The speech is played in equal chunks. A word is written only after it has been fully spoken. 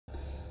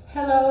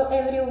Hello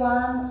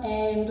everyone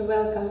and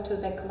welcome to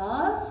the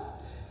class,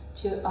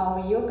 to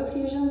our Yoga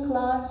Fusion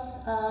class,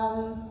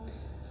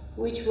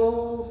 which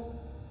will,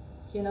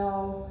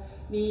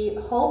 be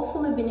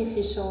hopefully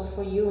beneficial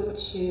for you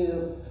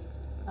to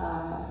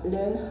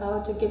learn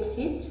how to get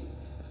fit,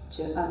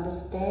 to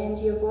understand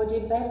your body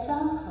better,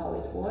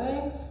 how it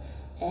works,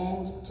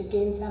 and to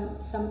gain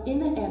some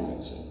inner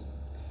energy.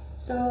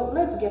 So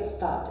let's get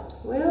started.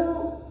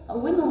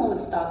 We normally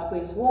start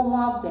with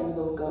warm-up, then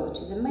we'll go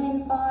to the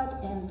main part,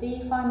 and the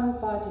final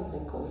part is the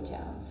cool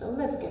down. So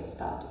let's get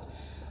started.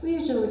 We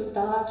usually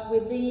start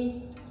with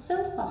the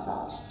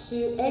self-massage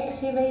to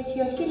activate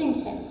your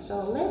healing hands.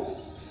 So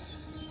let's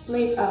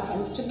place our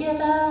hands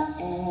together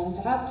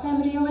and rub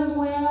them really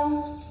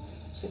well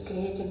to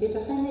create a bit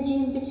of energy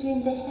in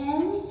between the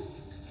hands.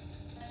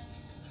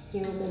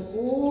 Feel the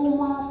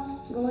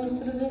warm-up going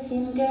through the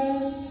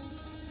fingers,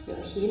 your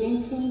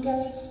healing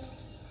fingers.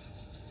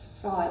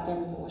 Right,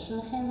 then motion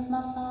hands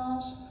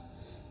massage,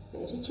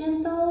 very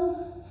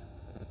gentle,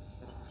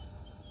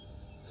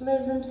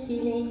 pleasant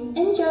feeling,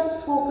 and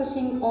just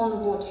focusing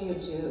on what you're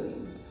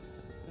doing.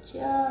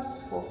 Just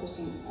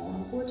focusing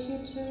on what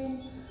you're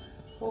doing,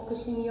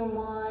 focusing your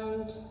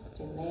mind,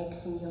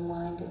 relaxing your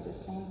mind at the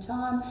same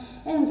time,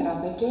 and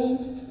rub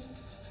again.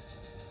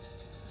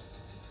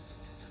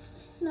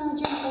 Now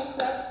gentle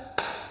claps.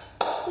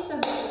 These are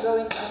just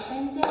going up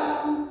and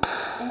down,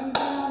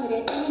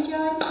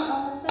 re-energizing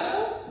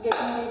ourselves,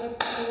 getting ready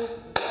for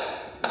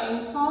the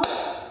main part.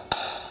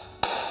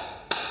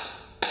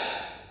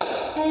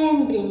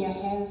 And bring your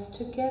hands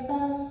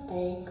together,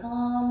 stay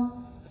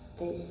calm,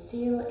 stay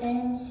still,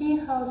 and see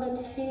how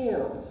that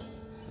feels.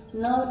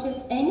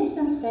 Notice any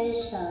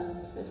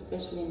sensations,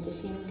 especially in the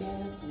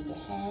fingers and the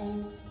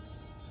hands.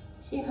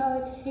 See how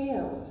it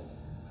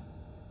feels.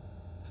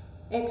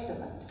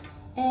 Excellent.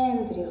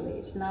 And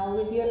release. Now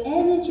with your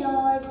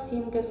energized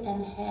fingers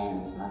and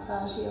hands,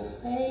 massage your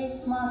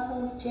face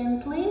muscles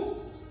gently.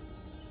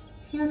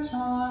 Few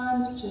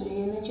times to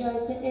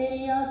re-energize the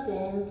area,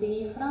 then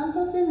the front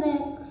of the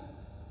neck,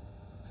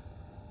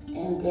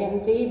 and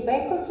then the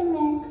back of the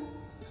neck.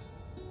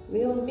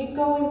 We'll be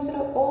going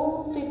through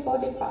all the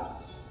body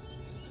parts.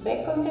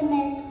 Back of the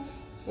neck,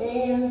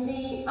 then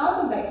the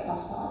upper back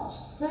massage,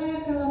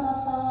 circular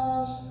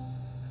massage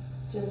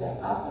to the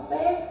upper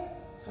back,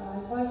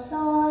 side by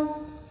side.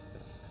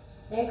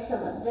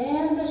 Excellent.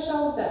 Then the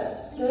shoulders,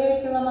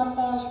 circular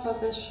massage for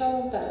the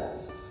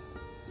shoulders.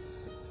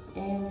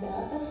 And the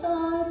other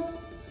side.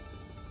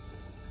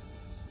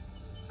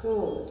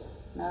 Good.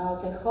 Now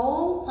the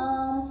whole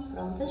arm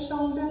from the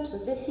shoulder to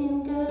the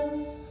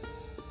fingers.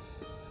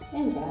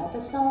 And the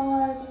other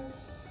side.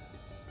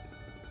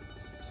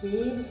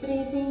 Keep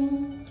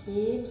breathing,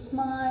 keep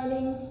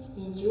smiling,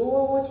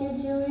 enjoy what you're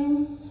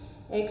doing.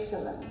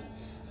 Excellent.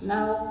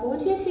 Now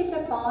put your feet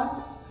apart,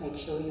 make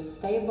sure you're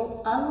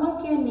stable,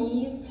 unlock your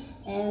knees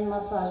and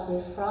massage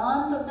the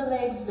front of the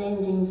legs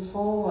bending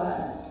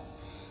forward.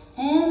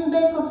 And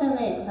back of the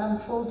legs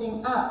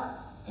unfolding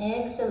up.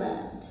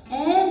 Excellent.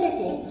 And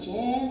again,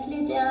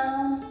 gently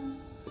down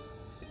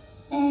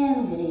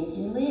and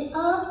gradually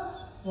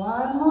up.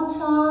 One more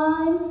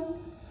time.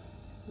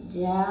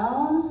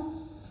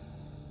 Down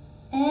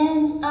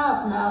and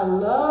up. Now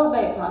low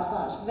back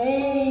massage,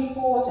 very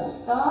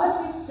important.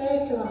 Start with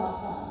circular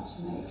massage.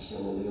 Make sure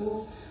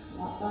you're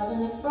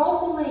massaging it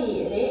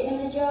properly,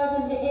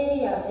 re-energizing the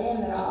area,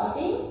 then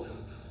rubbing.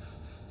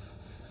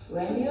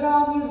 When you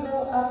rub, you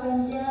go up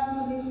and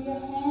down with your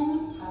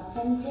hands, up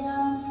and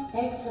down.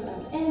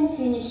 Excellent. And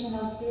finishing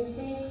up with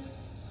the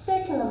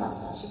circular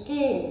massage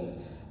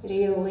again.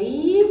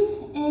 Release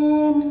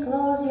and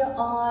close your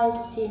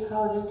eyes, see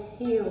how that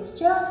feels.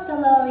 Just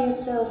allow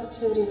yourself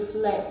to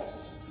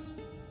reflect.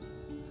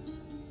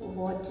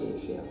 What do you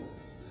feel?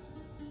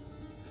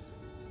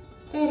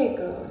 Very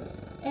good.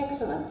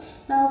 Excellent.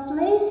 Now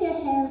place your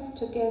hands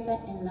together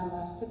in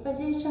Namaste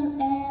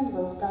position and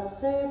we'll start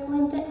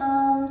circling the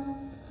arms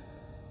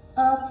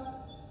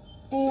up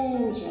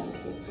and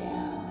gently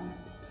down.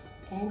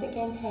 And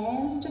again,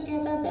 hands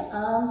together, the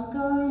arms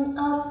going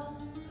up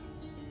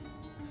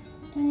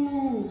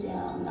and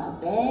down. Now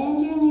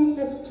bend your knees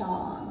this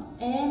time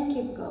and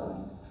keep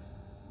going.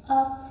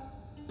 Up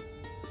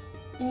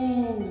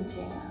and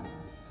down.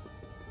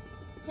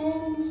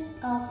 And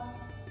up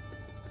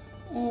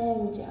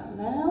and down.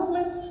 Now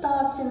let's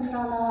start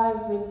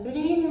synchronize the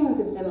breathing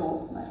with the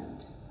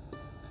movement.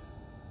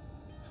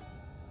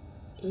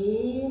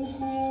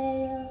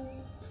 Inhale,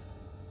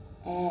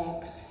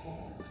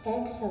 exhale.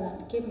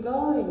 Excellent. Keep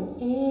going.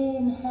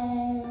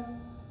 Inhale,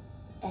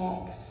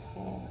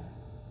 exhale.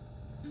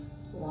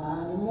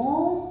 One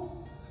more.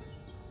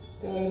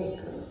 Very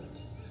good.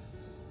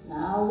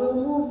 Now we'll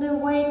move the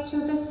weight to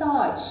the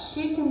side,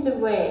 shifting the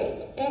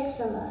weight.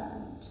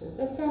 Excellent. To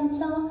the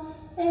center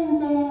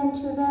and then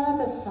to the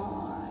other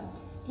side.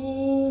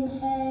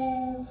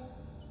 Inhale,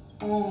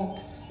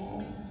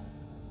 exhale.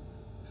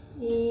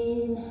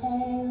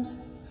 Inhale,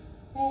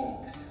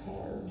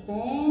 exhale.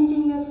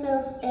 Bending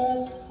yourself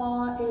as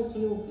far as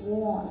you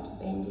want.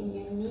 Bending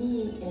your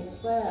knee as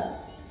well.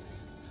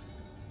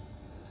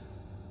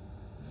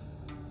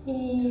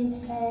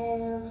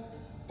 Inhale,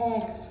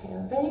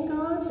 exhale. Very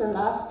good. The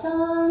last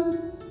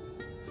time.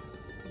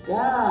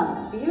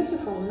 Done.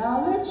 Beautiful.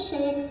 Now let's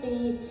shake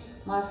the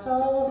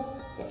muscles,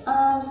 the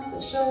arms,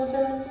 the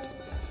shoulders.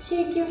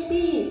 Shake your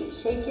feet,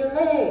 shake your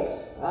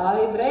legs.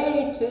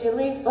 Vibrate to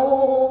release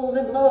all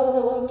the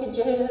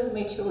blockages.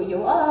 Make sure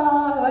you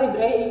are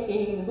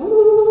vibrating.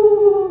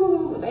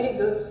 Ooh, very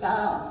good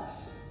sound.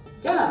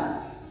 Done.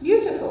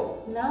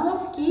 Beautiful.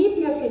 Now keep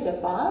your feet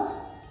apart.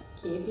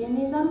 Keep your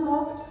knees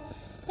unlocked.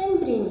 And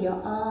bring your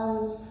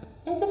arms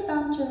at the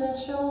front to the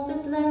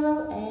shoulders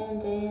level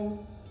and then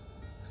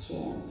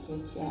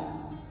gently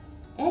down.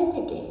 And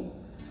again.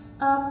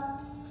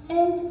 Up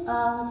and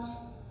out.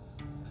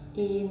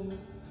 In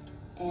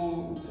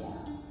and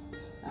down.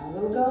 Now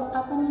we'll go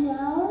up and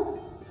down,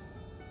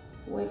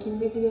 working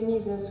with your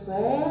knees as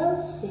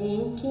well,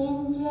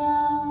 sinking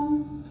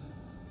down,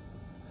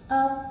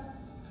 up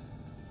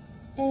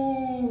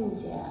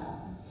and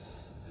down.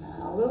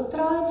 Now we'll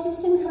try to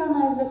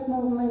synchronize that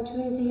movement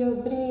with your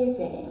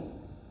breathing.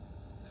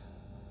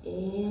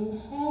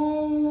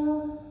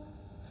 Inhale,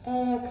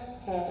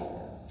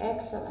 exhale,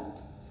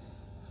 excellent.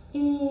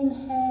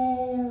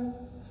 Inhale,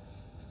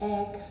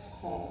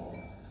 exhale.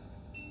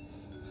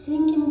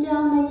 Sinking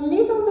down a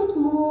little bit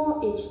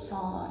more each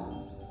time.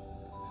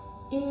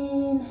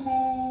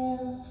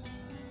 Inhale,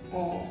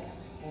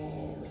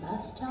 exhale.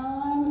 Last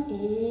time.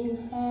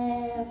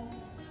 Inhale,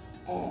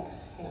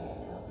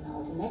 exhale.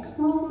 Now the next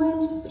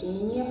movement,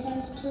 bring your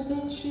hands to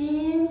the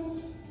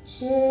chin,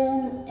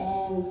 chin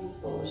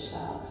and push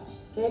out.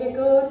 Very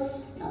good.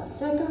 Now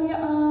circle your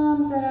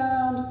arms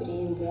around,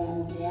 bring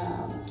them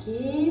down.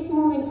 Keep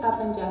moving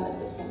up and down at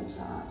the same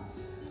time.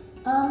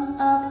 Arms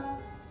up.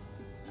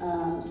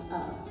 Arms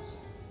out,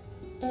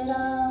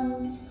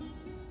 around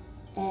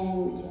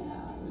and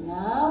down.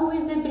 Now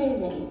with the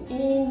breathing,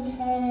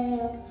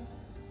 inhale,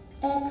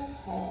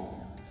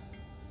 exhale,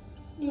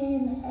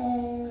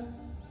 inhale,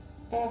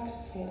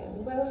 exhale.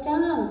 Well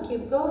done,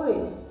 keep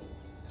going.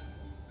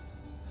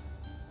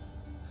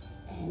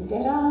 And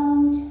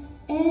around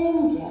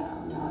and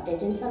down. Now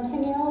adding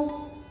something else,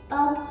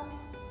 up.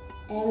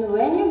 And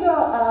when you go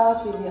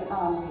out with your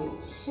arms,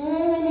 you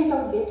turn a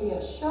little bit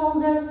your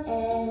shoulders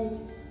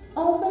and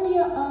open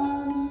your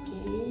arms,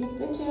 keep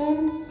the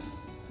turn,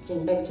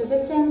 bring back to the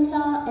center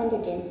and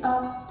again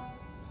up,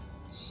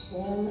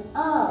 chin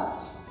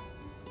out,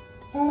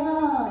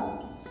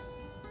 around.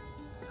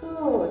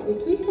 Good,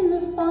 we're twisting the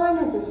spine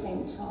at the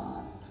same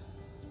time.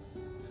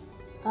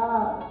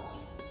 Out,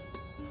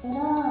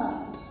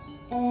 around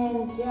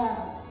and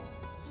down,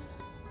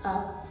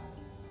 up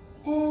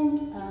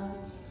and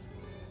out,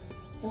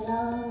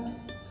 around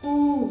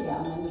and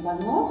down. And one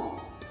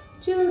more,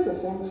 to the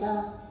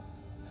center.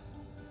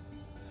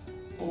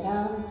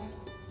 Around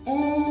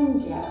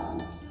and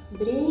down.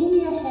 Bring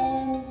your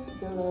hands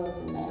below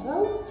the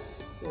navel.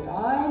 Your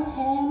right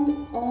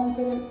hand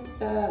onto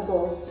the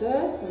goes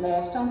first,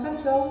 left on the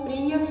top.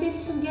 Bring your feet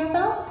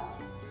together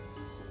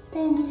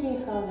and see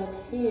how that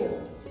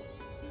feels.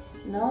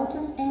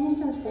 Notice any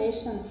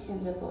sensations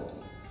in the body.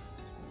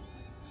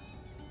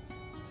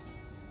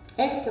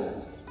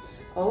 Excellent.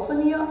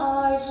 Open your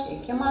eyes,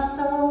 shake your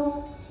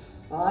muscles,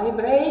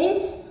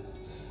 vibrate.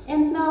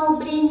 And now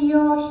bring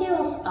your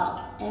heels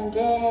up and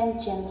then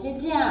gently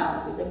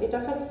down with a bit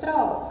of a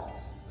stroke.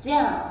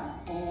 Down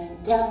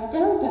and down,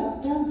 down,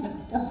 down, down,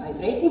 down, down.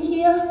 Vibrating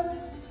here.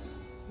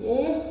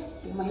 Yes,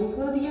 you might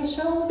include your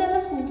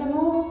shoulders and can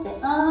move the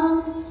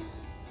arms.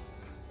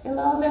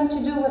 Allow them to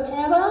do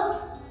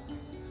whatever.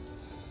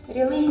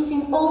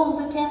 Releasing all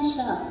the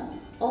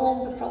tension,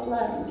 all the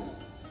problems.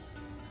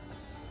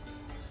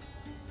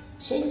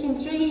 Shaking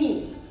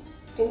 3,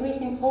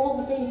 releasing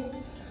all the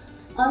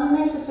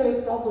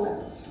unnecessary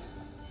problems.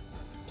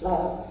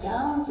 Slow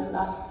down the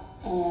last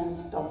and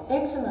stop.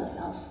 Excellent.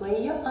 Now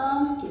sway your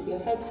arms, keep your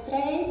head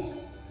straight.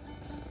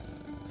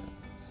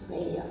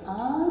 Sway your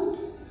arms,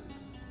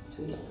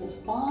 twist the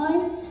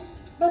spine,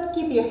 but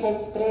keep your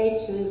head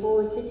straight to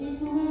avoid the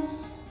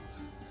dizziness,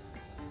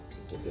 to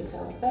keep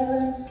yourself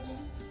balanced.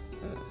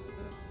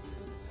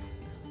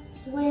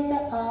 Sway the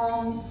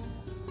arms.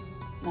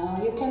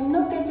 Now you can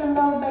look at the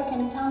low back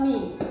and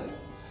tummy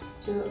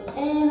to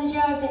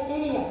energize the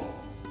area.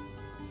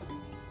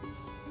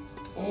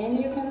 And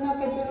you can look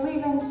at the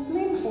liver and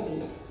spleen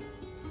area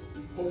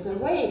at the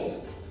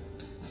waist.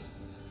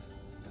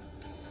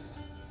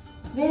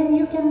 Then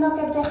you can look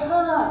at the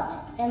heart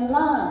and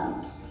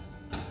lungs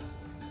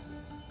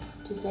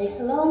to say,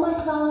 hello my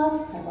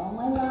heart, hello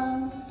my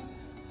lungs,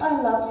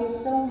 I love you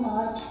so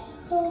much,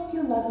 hope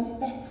you love me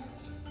back.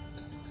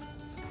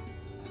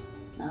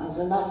 Now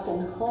the last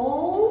and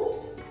hold.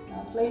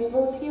 Now place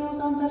both heels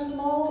on the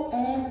floor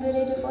and be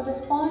ready for the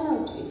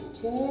spinal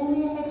twist. Turn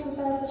your head to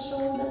the other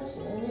shoulder,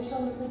 turn your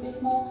shoulders a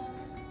bit more,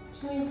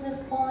 twist the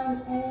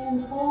spine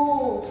and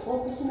hold,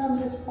 focusing on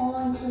the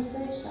spine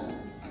sensations.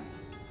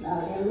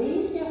 Now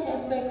release your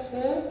head back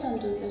first and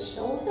do the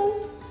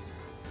shoulders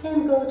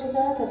and go to the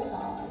other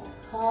side.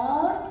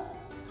 Hard,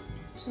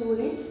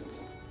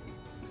 twist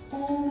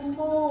and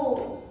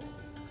hold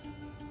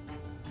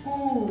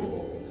and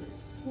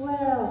release.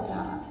 Well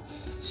done.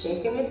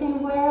 Shake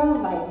everything well,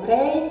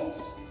 vibrate.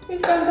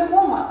 We've done the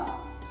warm-up.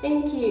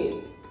 Thank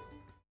you.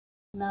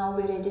 Now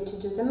we're ready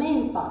to do the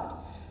main part.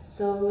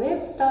 So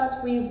let's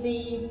start with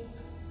the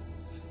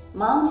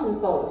mountain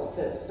pose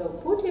first. So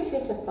put your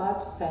feet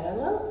apart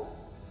parallel,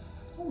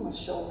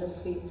 almost shoulders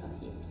width or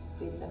hips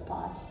width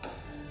apart.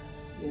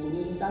 Your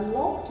knees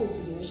unlocked as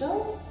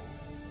usual.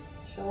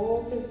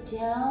 Shoulders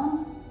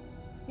down.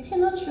 If you're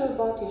not sure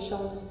about your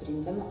shoulders,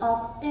 bring them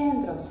up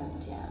and drop them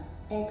down.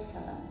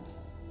 Excellent.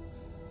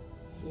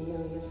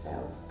 Feel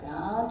yourself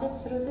grounded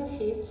through the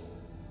feet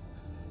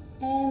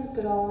and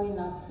growing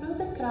up through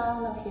the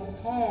crown of your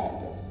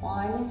head. The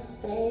spine is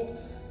straight,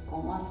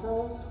 core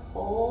muscles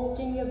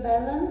holding your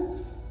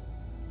balance.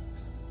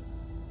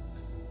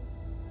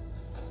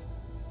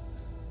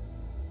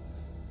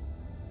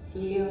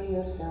 Feel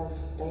yourself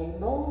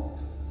stable,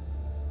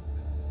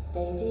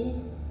 steady,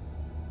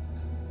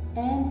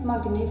 and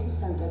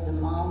magnificent as a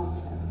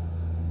mountain.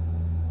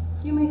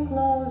 You may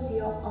close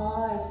your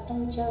eyes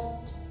and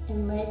just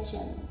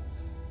imagine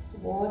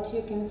what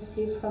you can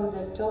see from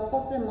the top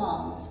of the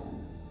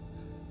mountain.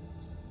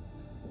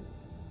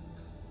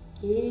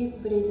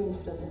 Keep breathing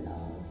through the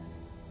nose.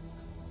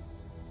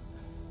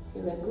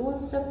 Feel a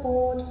good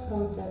support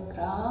from the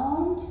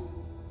ground.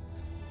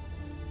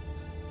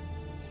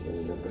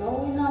 Feel you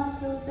growing up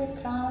through the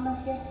crown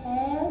of your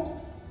head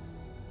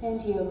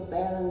and you're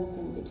balanced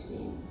in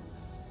between.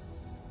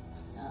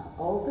 Now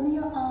open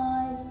your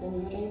eyes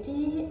when you're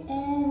ready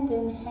and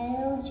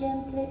inhale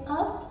gently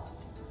up.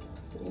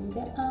 Bring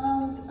the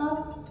arms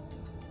up,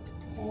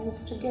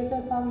 hands together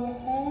above your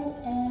head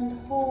and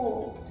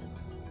hold.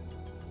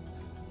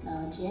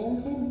 Now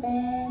gently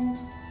bend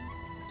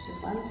to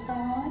one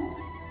side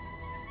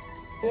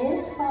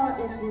as far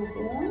as you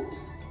want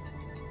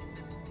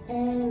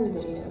and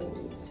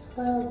release.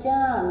 Well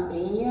done.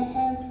 Bring your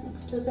hands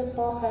to the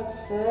forehead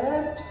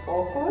first,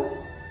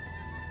 focus,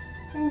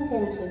 and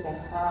then to the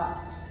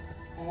heart.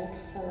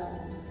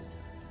 Excellent.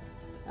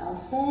 Now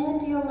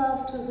send your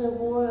love to the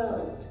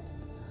world.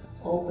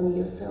 Open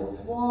yourself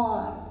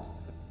wide.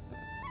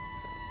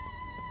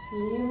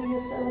 Feel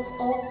yourself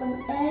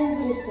open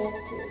and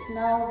receptive.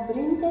 Now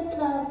bring that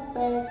love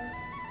back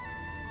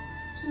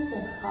to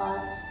the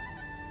heart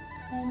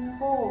and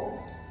hold.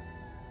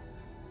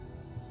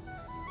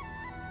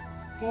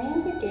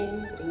 And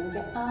again, bring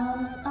the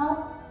arms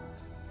up,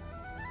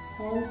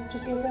 hands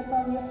together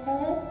above your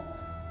head,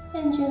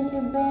 and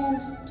gently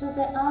bend to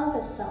the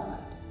other side.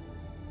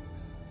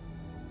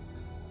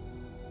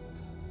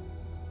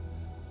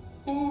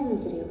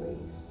 And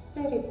release.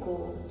 Very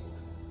good.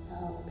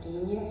 Now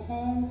bring your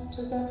hands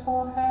to the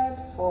forehead,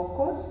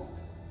 focus,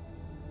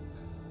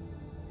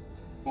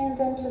 and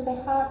then to the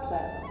heart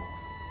level.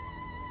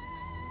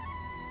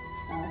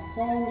 Now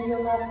send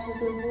your love to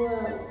the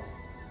world.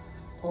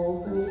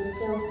 Open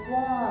yourself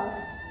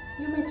wide.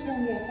 You may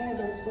turn your head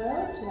as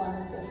well to one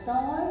of the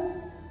sides.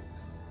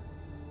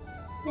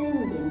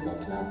 Then bring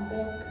that love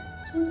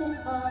back to the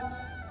heart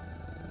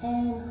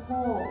and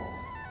hold.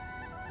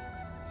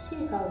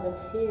 See how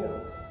that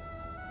feels.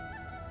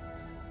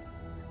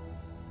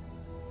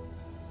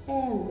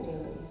 And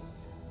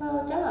release.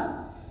 Well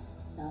done.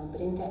 Now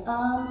bring the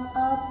arms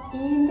up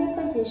in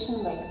the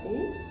position like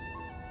this.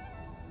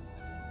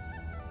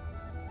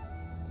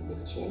 A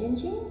bit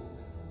challenging.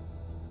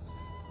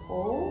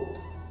 Hold.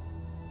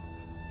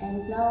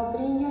 And now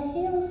bring your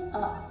heels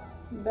up,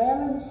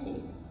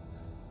 balancing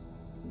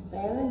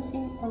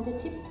on the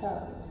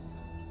tiptoes.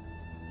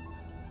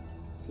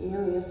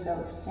 Feel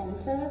yourself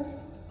centered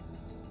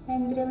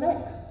and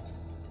relaxed.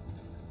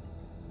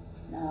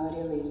 Now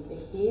release the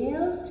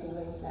heels,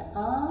 release the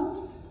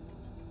arms,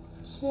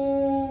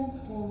 turn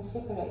and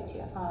separate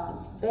your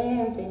arms,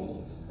 bend the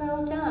knees.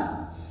 Well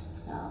done.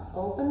 Now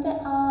open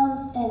the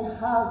arms and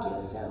hug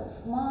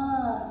yourself,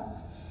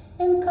 smile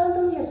and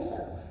cuddle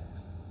yourself.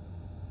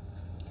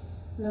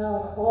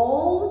 Now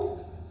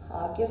hold,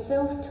 hug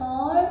yourself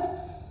tight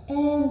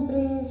and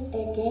breathe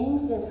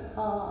against that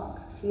hug.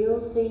 Feel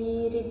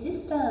the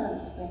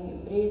resistance when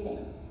you're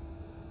breathing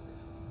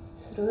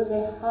through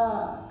the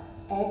hug.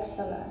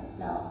 Excellent.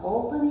 Now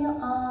open your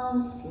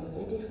arms, feel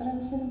the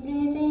difference in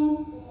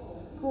breathing.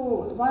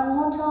 Good. One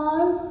more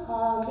time.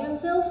 Hug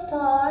yourself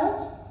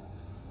tight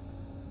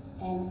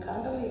and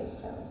cuddle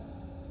yourself.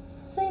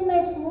 Say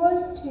nice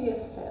words to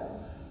yourself.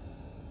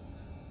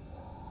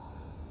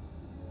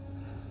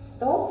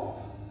 Stop.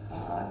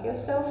 Hug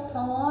yourself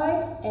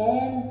tight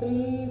and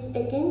breathe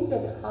against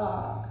that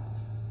hug.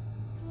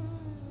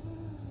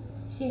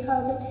 See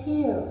how that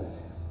feels.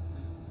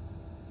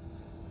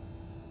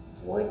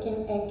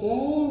 Working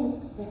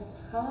against that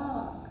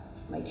hug.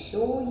 Make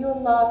sure you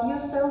love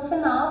yourself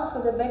enough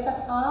for the better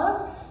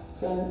hug.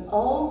 Then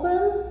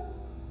open.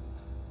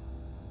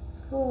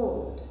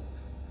 Good.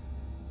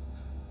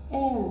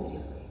 And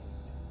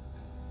release.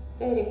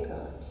 Very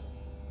good.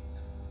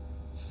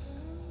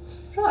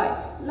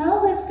 Right,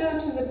 now let's go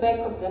to the back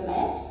of the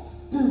mat.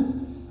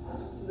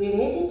 We're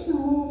ready to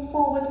move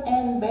forward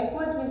and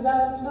backward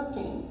without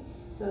looking.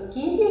 So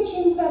keep your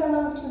chin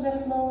parallel to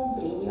the floor,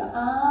 bring your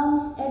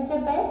arms at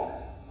the back,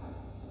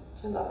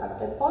 to look at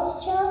the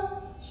posture.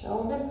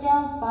 Shoulders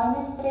down, spine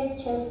is straight,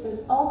 chest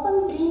is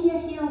open. Bring your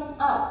heels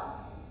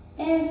up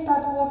and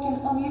start walking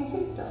on your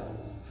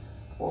tiptoes.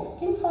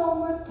 Walking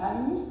forward,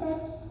 tiny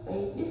steps,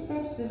 baby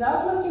steps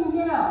without looking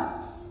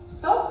down.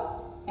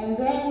 Stop and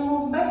then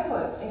move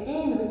backwards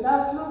again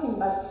without looking,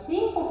 but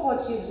think of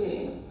what you're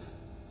doing.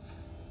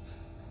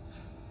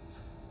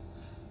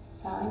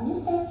 Tiny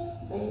steps,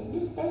 baby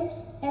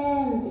steps,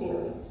 and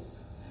release.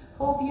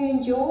 Hope you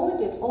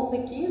enjoyed it. All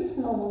the kids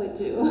normally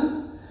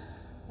do.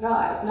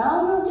 Right,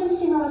 now we'll do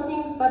similar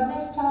things, but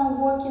this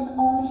time working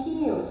on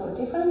heels, so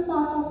different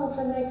muscles of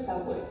the legs are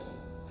working.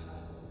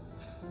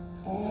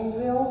 And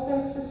we're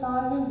also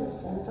exercising the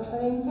sense of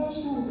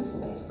orientation in the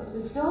space, but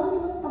we don't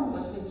look on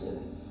what we're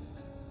doing.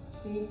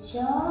 We're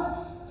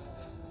just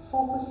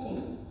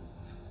focusing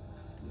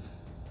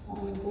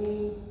on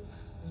the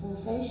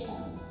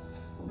sensations.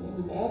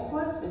 Moving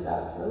backwards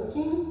without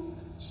looking.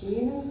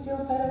 Chin is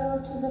still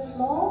parallel to the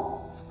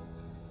floor.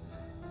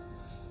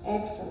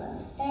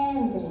 Excellent.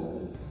 And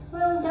release.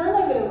 Well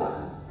done,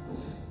 everyone.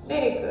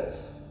 Very good.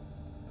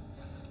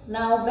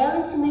 Now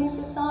balancing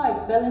exercise,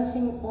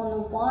 balancing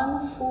on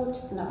one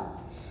foot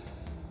now.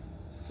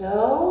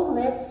 So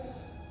let's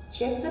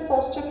check the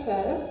posture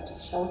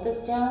first. Shoulders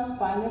down,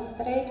 spine is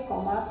straight,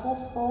 core muscles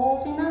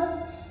holding us,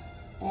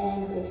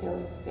 and we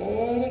feel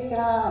very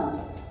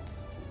grounded.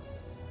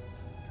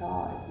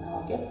 Right,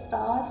 now get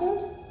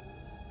started.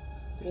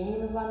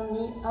 Bring one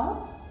knee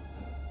up.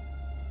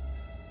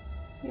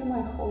 You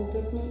might hold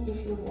that knee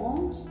if you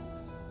want.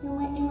 You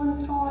may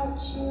even try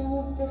to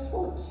move the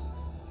foot.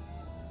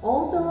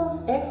 All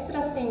those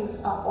extra things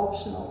are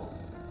optionals.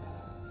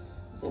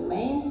 The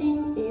main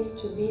thing is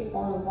to be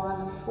on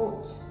one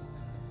foot.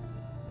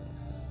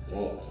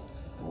 Great.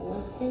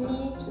 Move the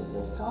knee to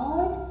the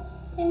side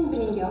and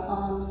bring your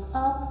arms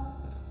up.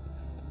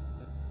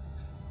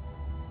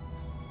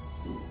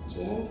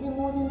 Gently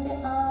moving the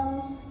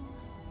arms.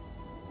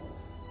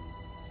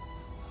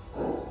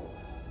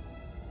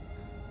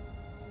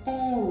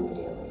 And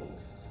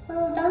release.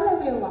 Well done,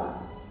 everyone.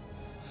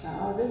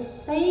 Now the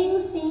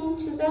same thing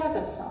to the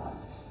other side.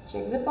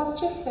 Check the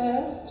posture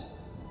first.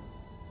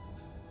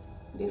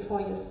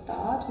 Before you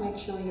start, make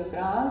sure you're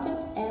grounded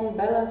and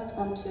balanced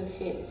on 2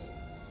 feet.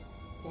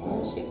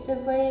 Then shift the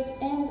weight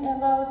and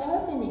allow the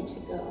other knee to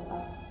go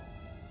up.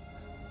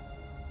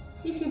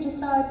 If you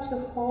decide to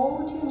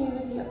hold your knee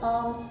with your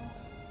arms,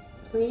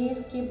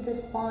 please keep the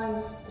spine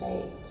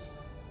straight.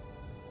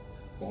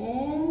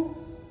 Then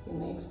you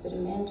may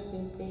experiment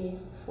with the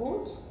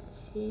foot.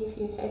 See if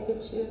you're happy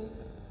to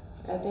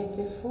rotate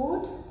the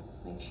foot.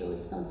 Make sure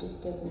it's not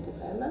disturbing the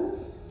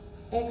balance.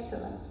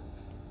 Excellent.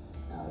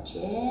 Now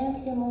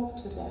gently move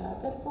to the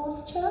other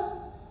posture,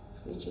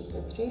 which is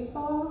the tree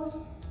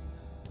pose.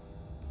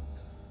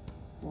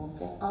 Move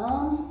the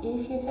arms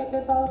if you're happy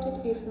about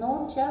it. If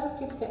not, just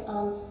keep the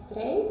arms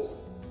straight.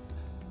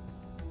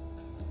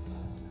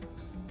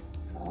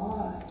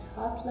 Right,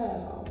 heart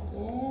level.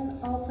 Then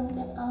open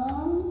the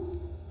arms.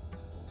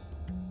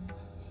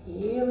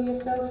 Feel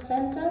yourself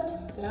centered,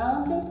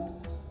 grounded,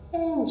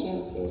 and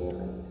gently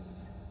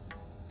release.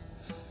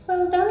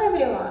 Well done,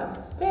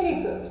 everyone.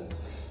 Very good.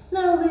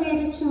 Now we're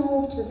ready to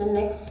move to the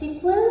next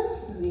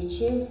sequence,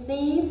 which is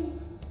the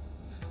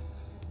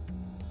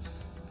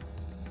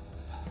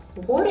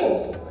warrior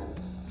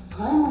sequence.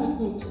 I might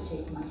need to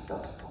take my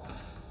socks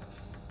off.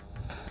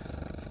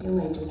 You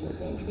may do the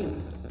same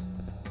thing.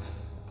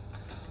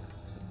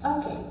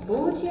 Okay,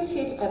 put your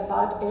feet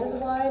apart as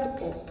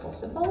wide as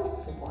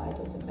possible. The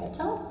wider the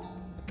better.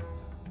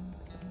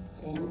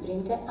 Then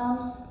bring the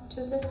arms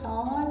to the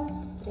sides,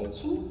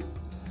 stretching.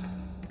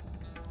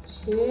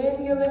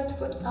 Turn your left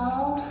foot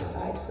out,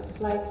 your right foot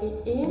slightly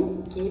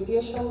in. Keep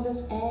your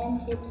shoulders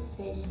and hips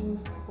facing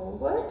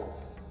forward.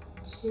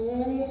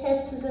 Turn your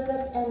head to the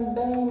left and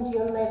bend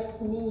your left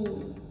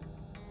knee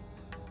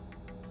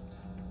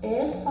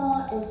as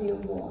far as you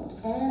want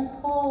and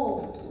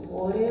hold.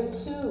 Warrior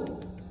 2.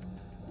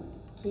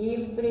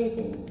 Keep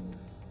breathing.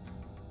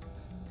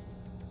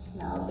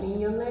 Now bring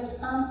your left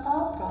arm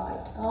up,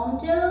 right arm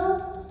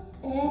down,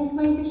 and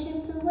maybe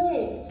shift the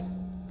weight.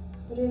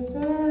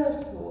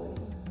 Reverse warrior.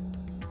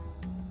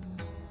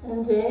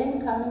 And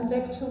then coming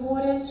back to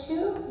warrior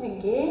 2,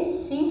 again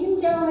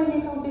sinking down a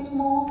little bit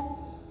more.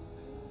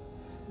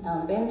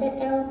 Now bend the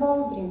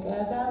elbow, bring the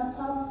other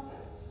arm up,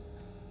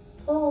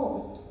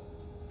 hold,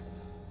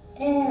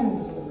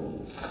 and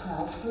release.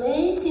 Now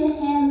place your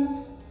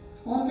hands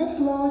on the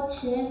floor,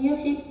 turn your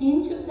feet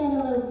into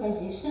parallel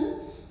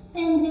position,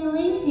 and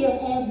release your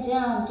head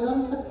down.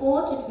 Don't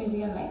support it with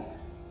your neck.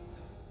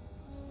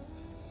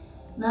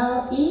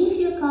 Now, if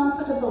you're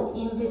comfortable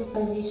in this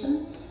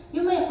position,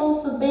 you may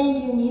also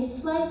bend your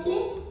knees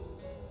slightly,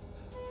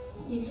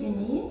 if you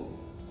need,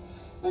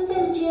 and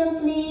then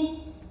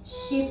gently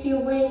shift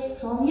your weight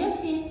from your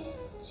feet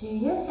to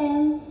your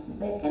hands,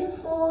 back and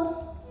forth.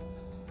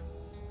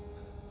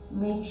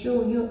 Make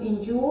sure you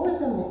enjoy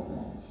the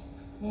movement,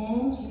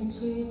 and you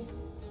do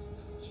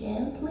it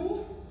gently,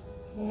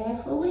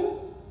 carefully.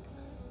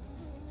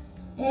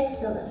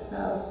 Excellent.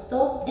 Now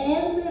stop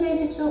and be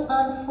ready to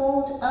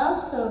unfold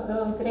up. So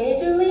go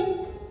gradually,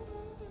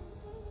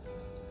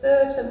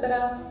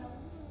 vertebra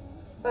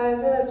by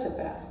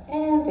vertebra,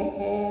 and the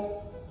head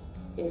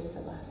is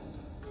the last.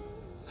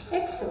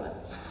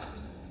 Excellent.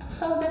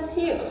 How's it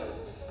feel?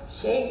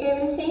 Shake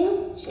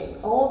everything,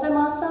 shake all the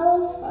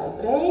muscles,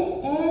 vibrate,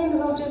 and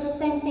we'll do the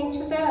same thing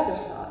to the other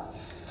side.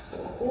 So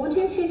put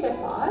your feet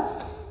apart,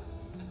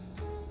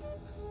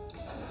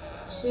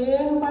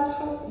 turn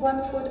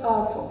one foot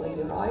out, probably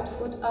your right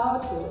foot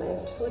out, your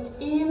left foot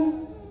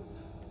in,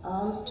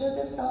 arms to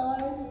the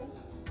side,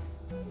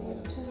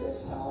 head to the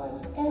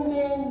side, and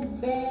then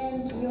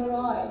bend your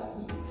right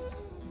knee.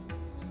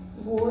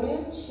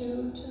 Warrior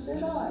 2 to the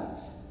right.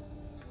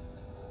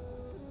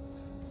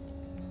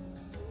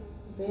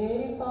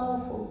 Very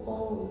powerful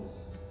pose.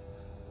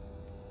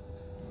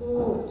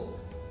 Good.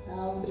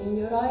 Now bring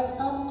your right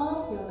arm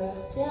up, your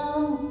left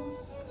down.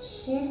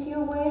 Shift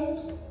your weight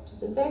to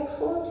the back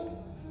foot.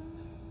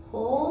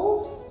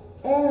 Hold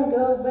and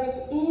go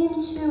back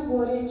into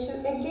warrior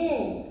 2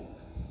 again.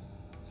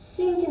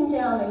 Sinking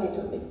down a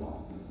little bit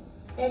more.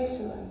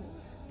 Excellent.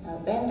 Now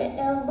bend the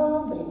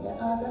elbow, bring the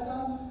other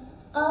arm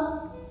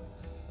up,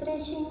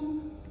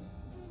 stretching.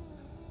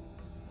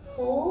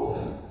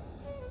 Hold.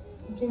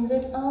 Bring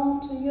that arm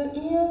to your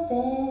ear,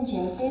 then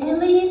gently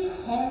release,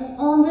 hands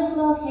on the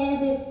floor,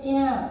 head is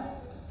down.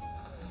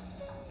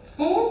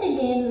 And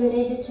again, we're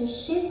ready to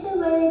shift the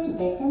weight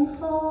back and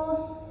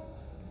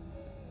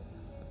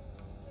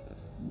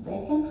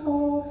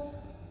forth,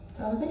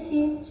 from the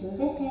feet to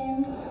the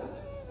hands.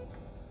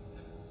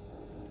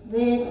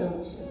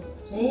 Little two,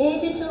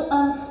 ready to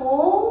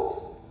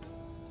unfold,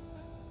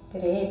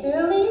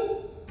 gradually.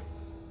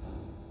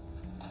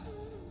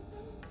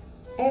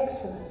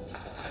 Excellent.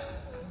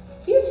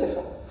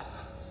 Beautiful.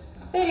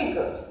 Very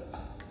good.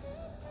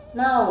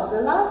 Now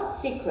the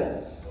last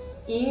sequence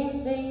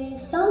is the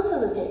sun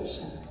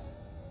salutation.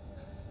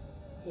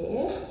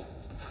 Yes,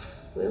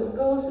 we'll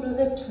go through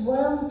the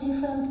 12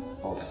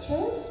 different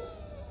postures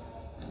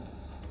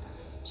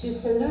to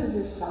salute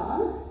the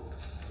sun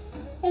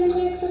and to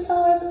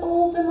exercise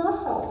all the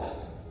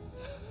muscles.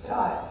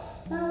 Right.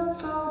 Now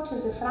go to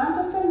the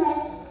front of the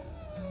mat.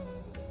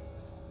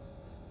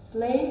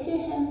 Place your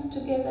hands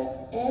together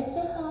at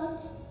the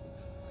heart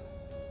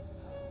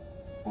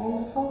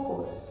and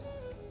focus.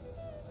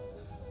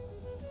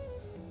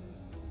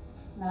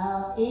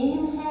 Now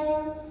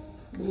inhale,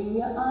 bring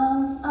your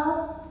arms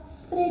up,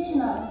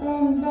 stretching up,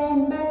 then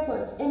bend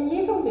backwards a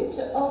little bit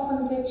to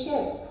open the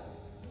chest.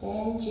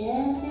 Then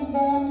gently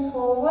bend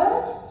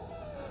forward,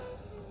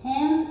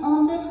 hands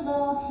on the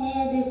floor,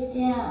 head is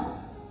down.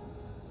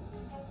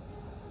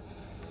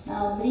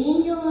 Now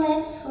bring your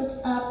left foot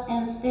up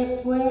and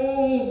step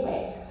way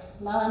back,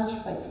 lunge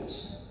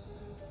position.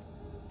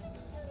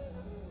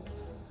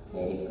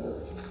 Very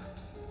good.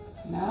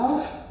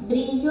 Now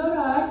bring your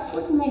right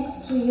foot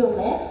next to your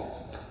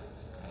left,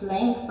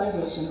 plank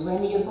position,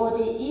 when your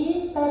body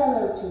is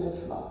parallel to the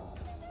floor.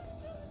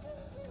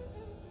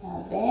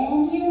 Now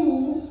bend your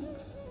knees,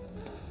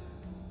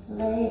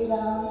 lay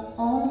down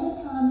on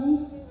the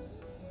tummy,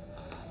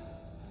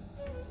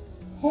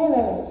 have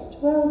a rest,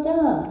 well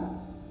done.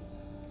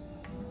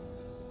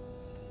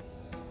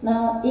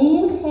 Now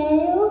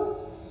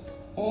inhale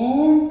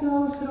and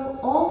go through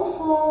all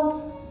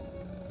fours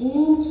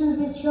into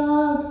the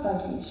child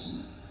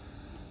position.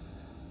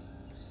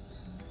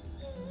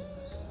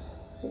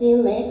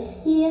 Relax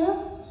here.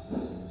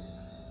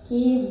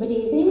 Keep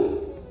breathing.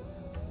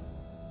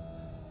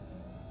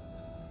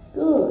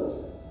 Good.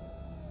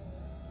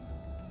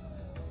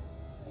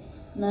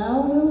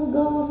 Now we'll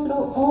go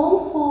through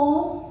all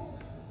fours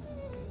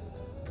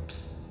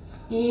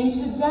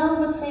into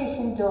downward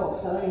facing dog.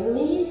 So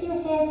release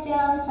your head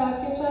down,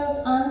 tuck your toes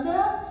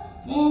under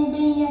and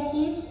bring your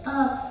hips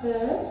up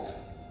first.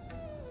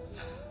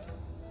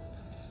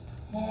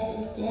 Head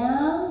is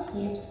down,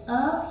 hips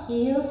up,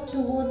 heels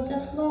towards the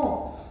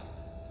floor.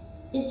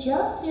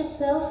 Adjust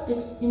yourself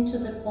into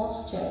the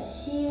posture.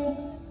 See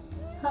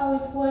how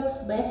it works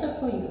better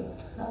for you,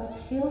 how it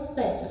feels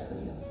better for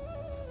you.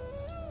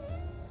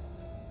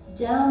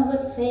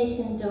 Downward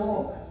facing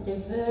dog,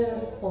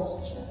 reverse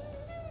posture.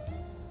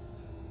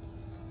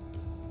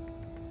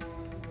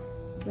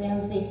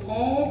 When the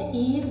head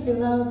is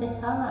below the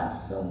heart,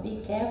 so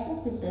be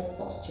careful with that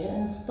posture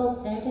and stop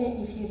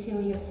early if you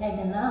feel you've had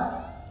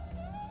enough.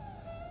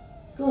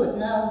 Good.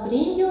 Now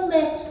bring your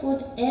left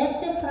foot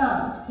at the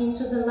front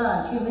into the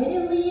lunge. You may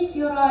release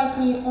your right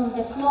knee on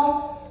the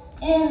floor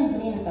and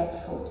bring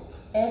that foot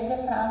at the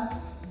front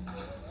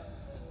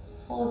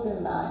for the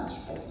lunge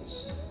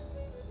position.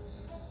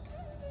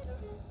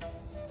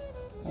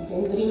 And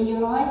then bring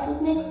your right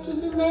foot next to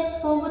the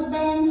left, forward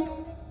bend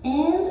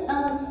and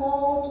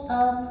unfold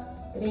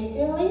up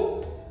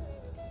gradually.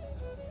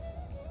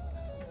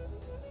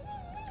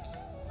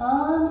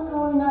 Arms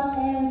going up,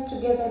 hands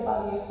together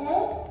above your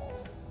head.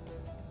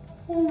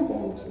 And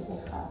then to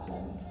the heart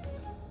level.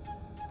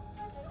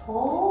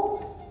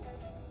 Hold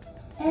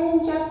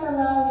and just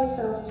allow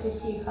yourself to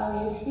see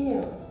how you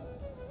feel.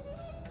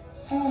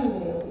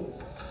 And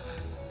release.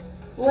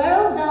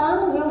 Well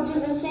done. We'll do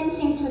the same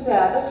thing to the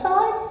other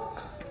side.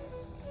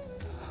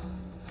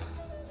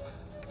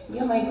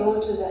 You may go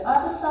to the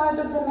other side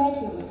of the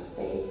mat, you may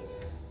stay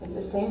at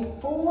the same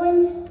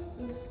point.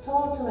 It's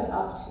totally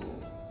up to you.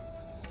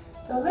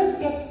 So let's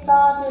get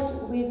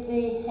started with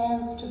the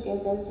hands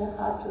together at the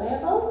heart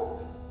level.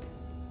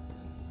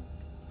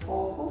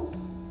 Focus.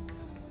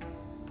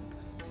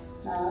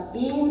 Now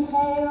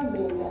inhale,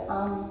 bring the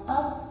arms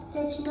up,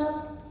 stretching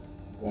up.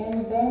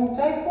 Then bend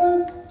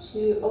backwards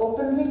to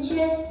open the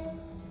chest.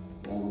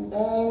 Then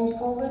bend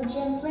forward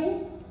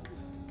gently.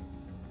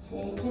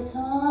 Take your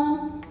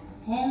time.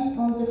 Hands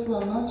on the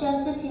floor, not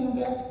just the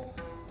fingers.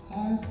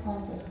 Hands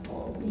on the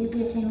floor with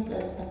your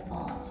fingers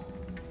apart.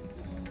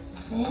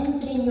 Then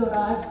bring your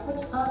right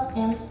foot up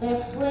and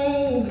step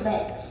way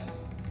back.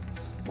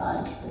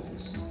 Lunge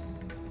position.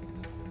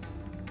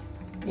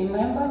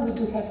 Remember, we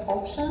do have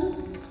options.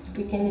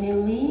 You can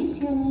release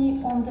your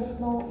knee on the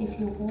floor if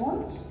you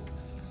want,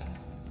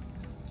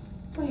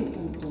 or you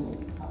can bring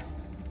it up.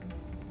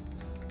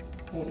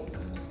 Very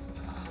good.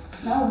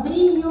 Now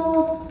bring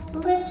your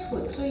left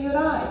foot to your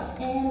right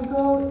and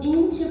go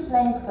into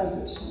plank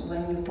position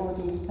when your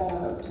body is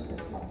parallel to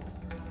the floor.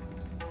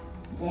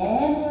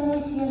 Then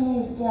release your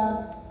knees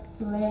down,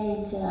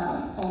 lay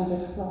down on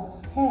the floor.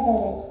 Have a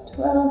rest.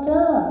 Well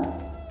done.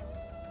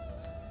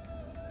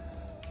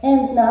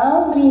 And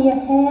now bring your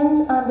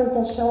hands under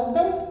the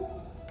shoulders.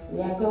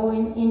 We are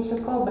going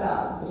into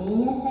cobra.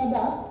 Bring your head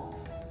up,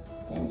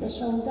 then the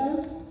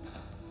shoulders,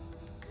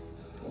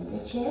 then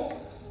the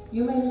chest.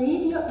 You may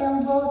leave your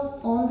elbows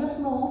on the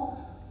floor,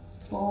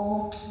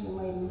 or you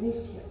may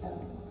lift your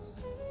elbows.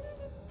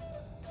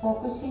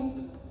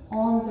 Focusing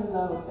on the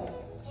lower back.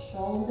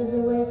 Shoulders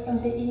away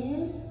from the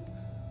ears.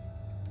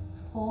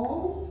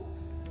 Hold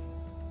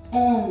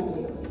and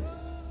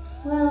release.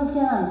 Well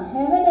done.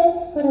 Have a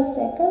rest for a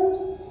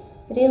second.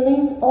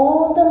 Release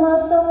all the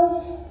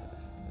muscles.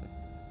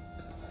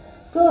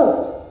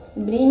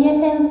 Good. Bring your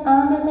hands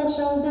under the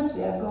shoulders.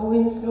 We are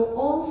going through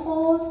all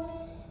fours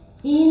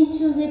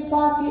into the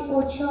puppy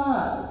or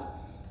child.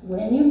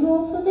 When you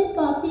go for the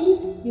puppy,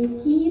 you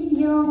keep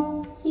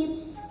your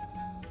hips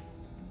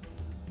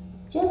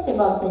just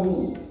above the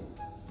knees.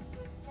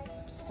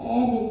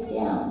 Head is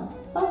down,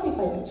 puppy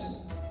position.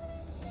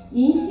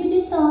 If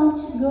you decide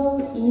to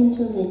go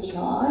into the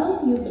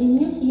child, you bring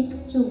your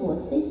hips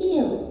towards the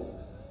heels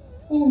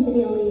and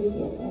release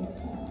your head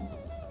down.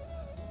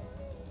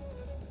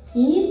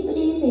 Keep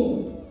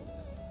breathing.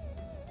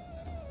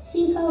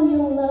 See how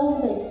your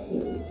lower back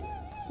feels.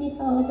 See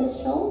how the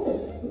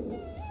shoulders feel.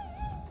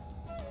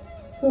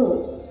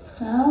 Good.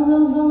 Now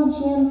we'll go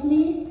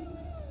gently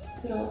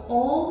through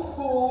all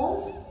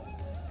fours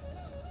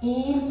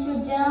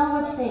into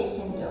downward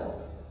facing dog.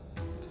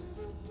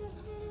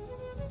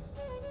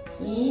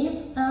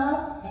 Hips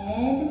up,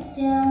 head is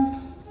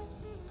down,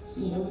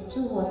 heels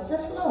towards the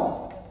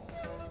floor.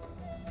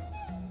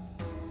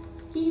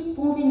 Keep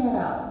moving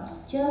around.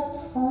 Just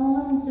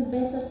find the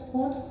better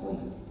spot for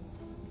you.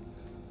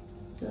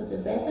 So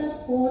the better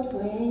spot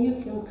where you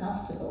feel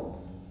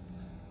comfortable.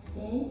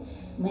 Okay?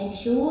 Make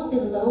sure the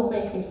low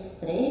back is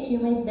straight. You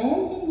may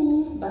bend the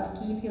knees, but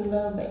keep your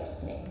low back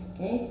straight.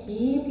 Okay?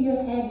 Keep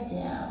your head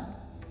down.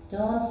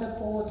 Don't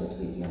support it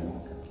with your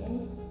neck. Okay?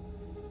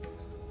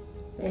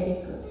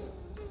 Very good.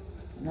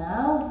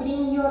 Now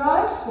bring your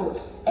right foot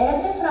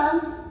at the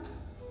front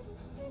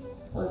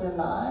for the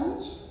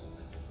lunge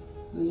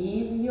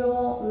with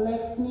your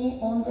left knee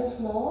on the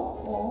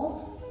floor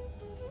or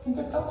in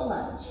the proper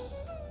lunge.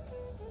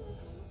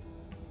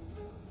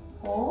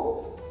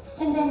 Hold,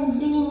 and then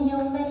bring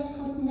your left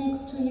foot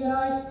next to your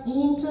right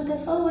into the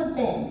forward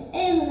bend,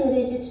 and we're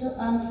ready to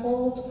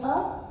unfold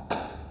up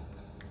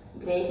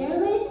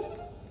gradually.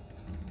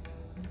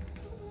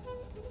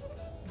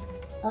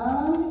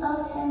 Arms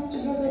up, hands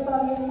together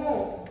above your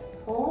head.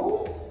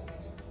 Hold,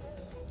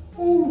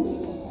 and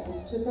bring your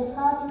hands to the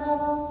heart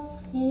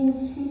level in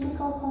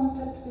physical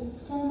contact with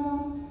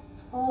sternum.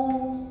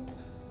 Hold.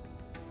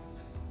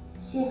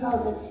 See how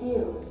that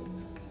feels,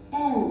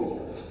 and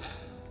release.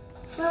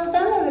 Well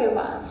done,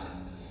 everyone.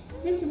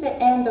 This is the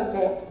end of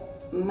the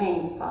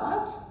main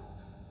part.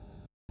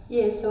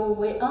 Yes, so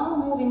we are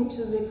moving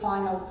to the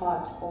final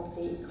part of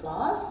the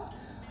class,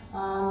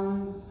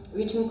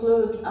 which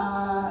include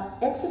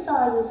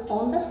exercises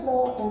on the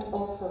floor and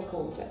also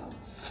cool down.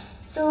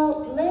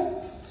 So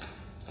let's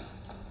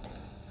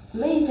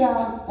lay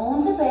down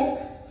on the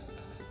back.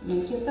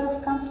 Make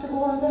yourself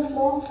comfortable on the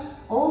floor.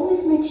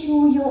 Always make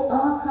sure you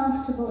are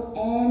comfortable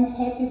and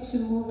happy to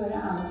move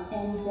around,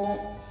 and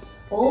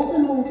all the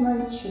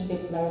movements should be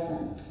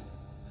pleasant.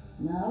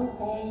 No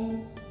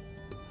pain.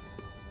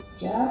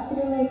 Just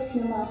relax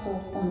your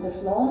muscles on the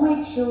floor.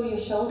 Make sure your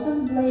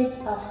shoulders blades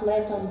are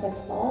flat on the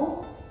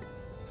floor.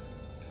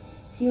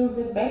 Feel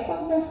the back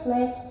of the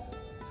flat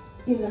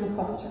is in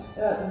contact.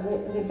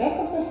 The back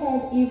of the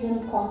head is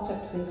in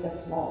contact with the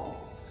floor.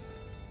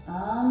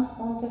 Arms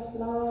on the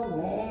floor,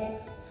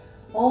 legs.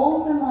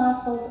 All the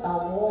muscles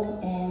are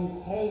warm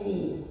and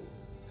heavy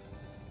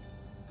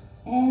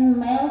and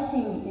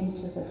melting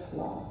into the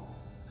floor.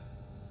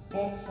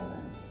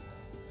 Excellent.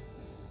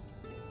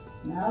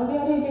 Now we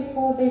are ready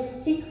for the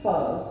stick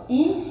pose.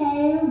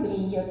 Inhale,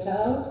 bring your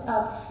toes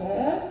up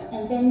first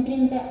and then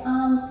bring the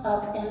arms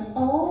up and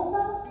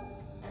over.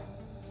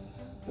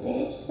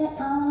 Stretch the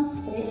arms,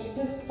 stretch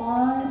the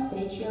spine,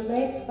 stretch your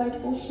legs by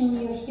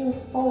pushing your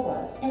heels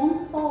forward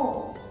and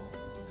hold.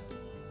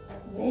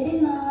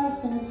 Very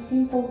nice and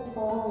simple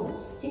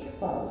pose, stick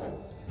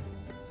pose.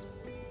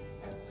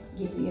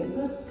 Gives you a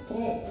good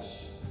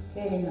stretch.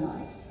 Very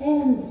nice.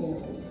 And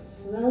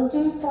release. We'll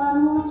do it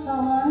one more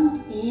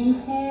time.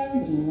 Inhale,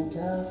 bring your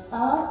toes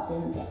up,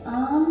 then the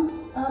arms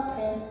up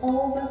and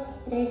over,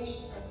 stretch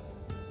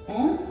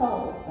and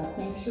hold. But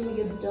make sure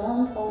you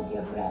don't hold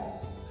your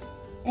breath.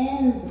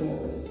 And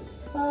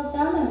release. Well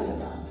done,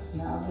 everyone.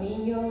 Now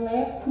bring your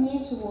left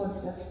knee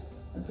towards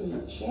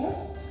the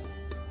chest.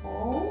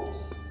 Hold.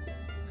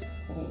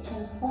 Stretch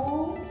and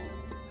hold.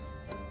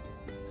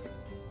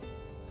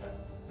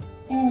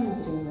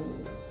 And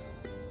release.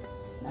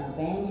 Now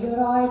bend your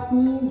right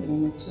knee,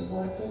 bring it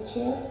towards the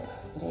chest.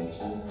 Stretch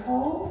and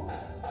hold.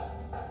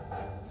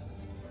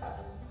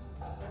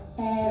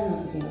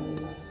 And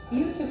release.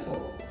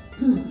 Beautiful.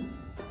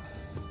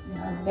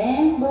 Now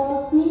bend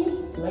both knees.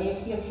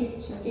 Place your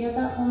feet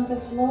together on the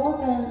floor,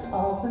 then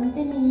open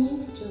the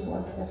knees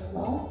towards the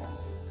floor.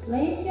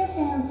 Place your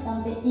hands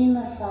on the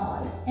inner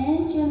thighs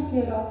and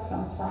gently rock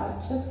from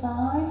side to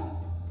side.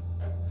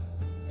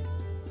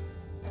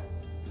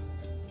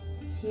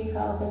 See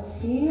how that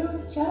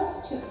feels,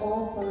 just to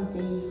open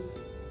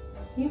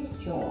the hips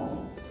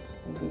joints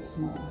a bit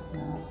more.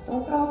 Now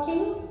stop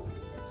rocking.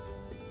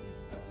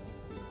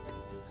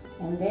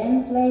 And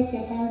then place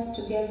your hands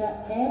together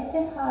at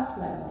the heart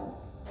level.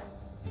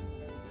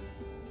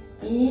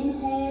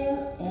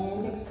 Inhale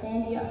and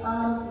extend your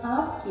arms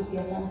up. Keep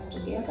your hands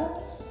together.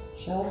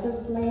 Shoulders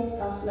blades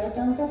are flat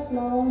on the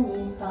floor.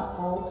 Knees are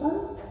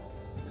open.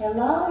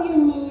 Allow your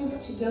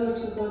knees to go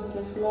towards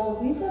the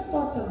floor with a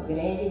force of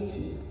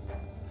gravity.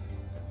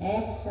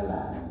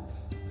 Excellent.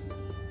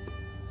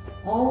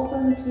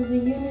 Open to the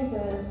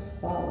universe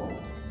pose.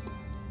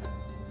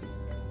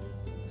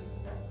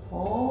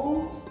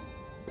 Hold.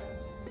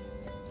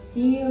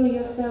 Feel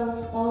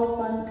yourself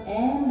open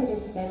and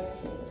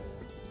receptive.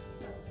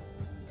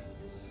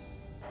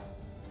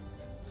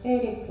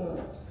 Very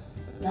good.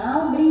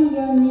 Now bring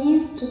your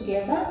knees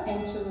together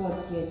and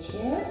towards your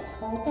chest.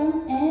 Hold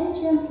them and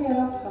gently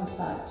rock from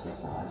side to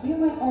side. You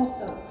may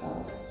also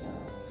cross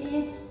your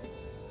feet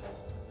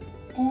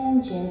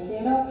and gently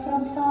rock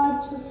from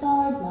side to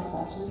side,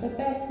 massaging the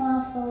back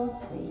muscles,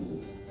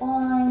 the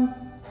spine.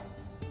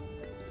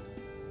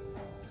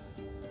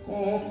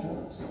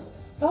 That'll do.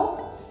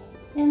 Stop.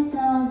 And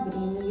now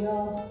bring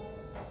your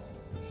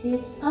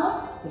feet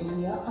up,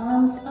 bring your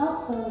arms up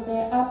so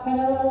they are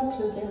parallel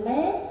to the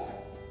legs.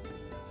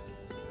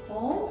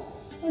 Hold.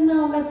 And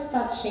now let's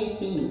start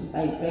shaking,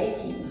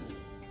 vibrating.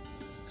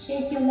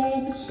 Shake your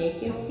legs,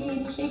 shake your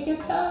feet, shake your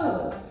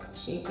toes,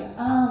 shake your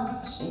arms,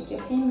 shake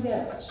your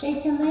fingers,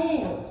 shake your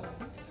nails.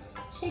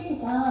 Shake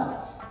it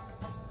out.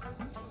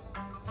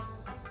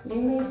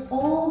 Release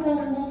all the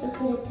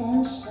unnecessary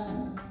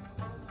tension,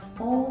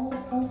 all the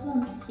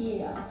problems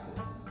here.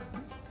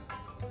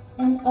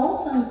 And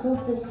also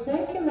improve the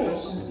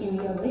circulation in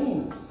your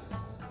limbs.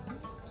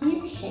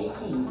 Keep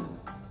shaking.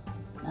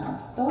 Now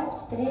stop,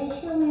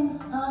 stretch your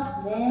limbs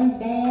up, then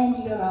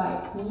bend your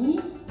right knee.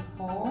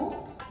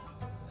 Hold.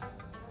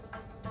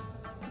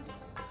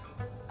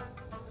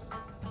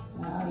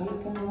 Now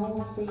you can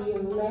move the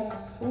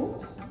left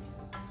foot.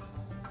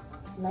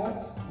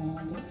 Flat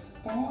and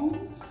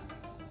extend.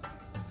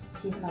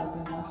 See how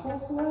the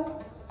muscles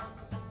work?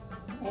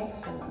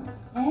 Excellent.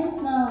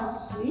 And now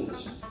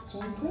switch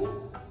gently.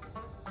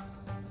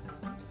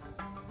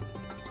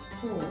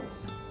 Good.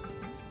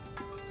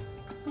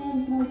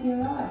 And move your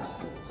right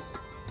foot.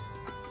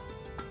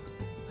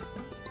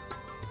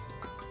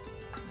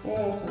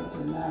 That'll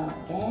do. Now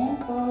bend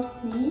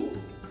both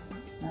knees.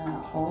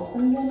 Now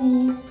open your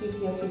knees, keep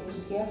your feet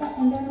together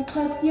and then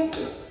clap your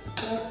feet.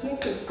 Clap your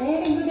feet.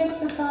 Very good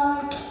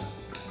exercise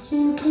to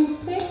increase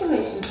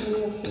circulation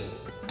in your feet,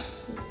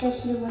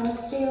 especially when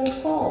it's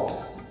really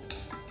cold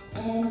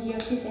and your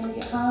feet and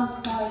your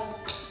arms might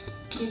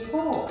be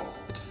cold.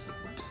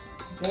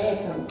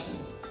 That'll do.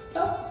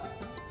 Stop.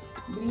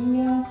 Bring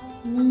your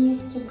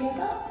knees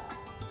together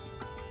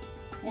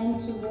and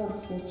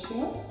towards the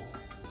chest.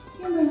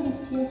 You may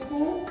lift your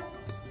head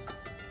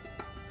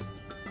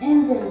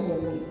and then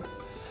release.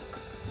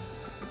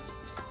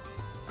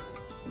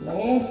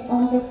 Legs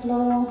on the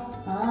floor,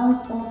 arms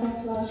on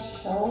the floor,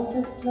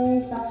 shoulders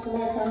blades are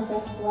flat on the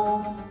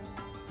floor.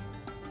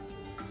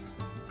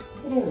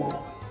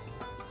 Relax.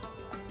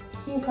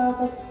 See how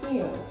that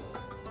feels.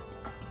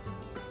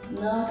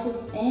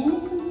 Notice any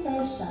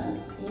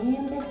sensations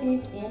in the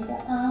feet, in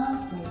the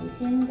arms, maybe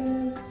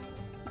fingers,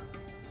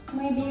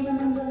 maybe even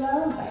in the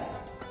lower back,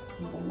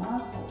 in the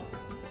muscles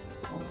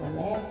of the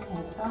legs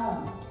and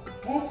arms.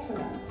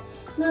 Excellent.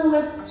 Now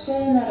let's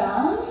turn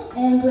around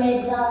and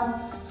lay down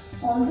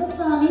on the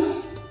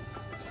tummy.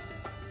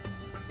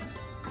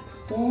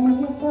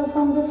 Extend yourself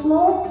on the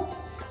floor.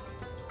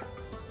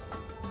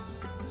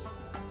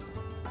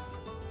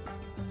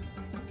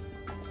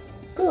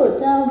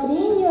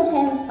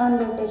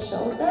 under the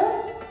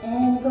shoulders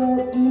and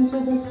go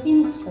into the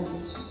Sphinx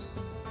position.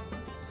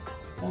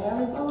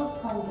 Elbows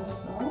on the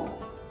floor.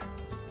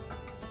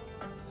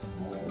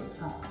 Head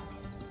is up.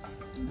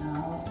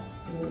 Now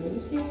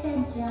release your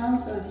head down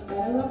so it's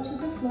parallel to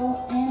the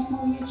floor and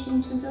move your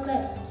chin to the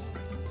left.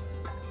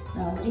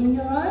 Now bring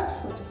your right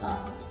foot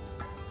up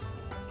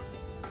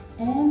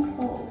and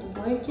hold,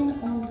 working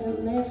on the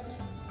left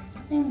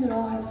and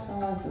right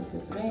sides of the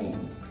brain.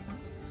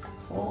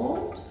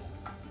 Hold.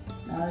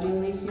 Now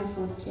release your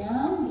foot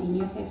down, bring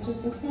your head to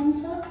the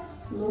center,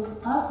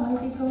 look up,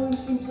 maybe going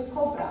into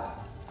Cobra.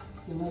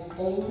 You may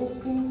stay in the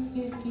Sphinx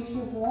if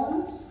you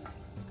want.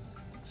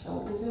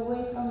 Shoulders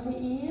away from the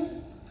ears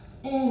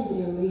and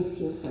release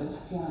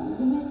yourself down.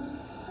 You may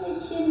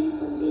stretch a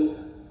little bit.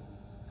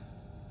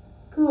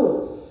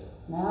 Good.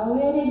 Now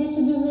we are ready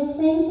to do the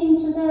same thing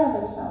to the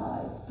other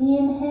side.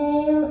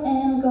 Inhale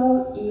and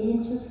go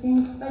into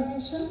Sphinx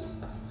position.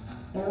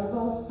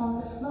 Elbows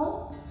on the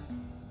floor.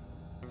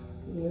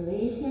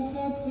 Release your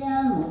head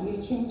down, move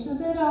your chin to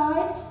the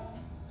right.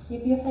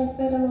 Keep your head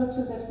parallel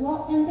to the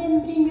floor and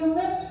then bring your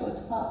left foot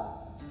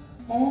up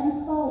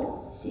and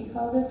hold. See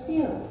how that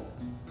feels.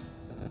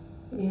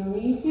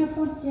 Release your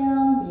foot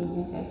down, bring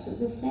your head to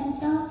the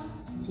center.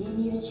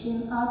 Bring your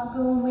chin up,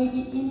 go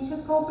maybe into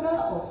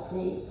Cobra or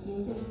stay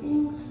in the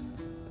Sphinx.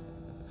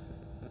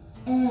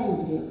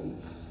 And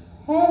release.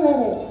 Have a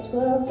rest.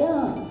 Well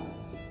done.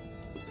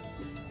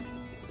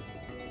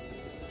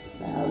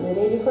 Now we're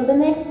ready for the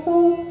next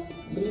move.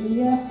 Bring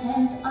your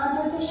hands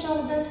under the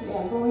shoulders. We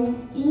are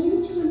going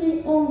into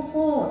the all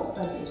fours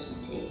position.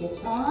 Take your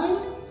time.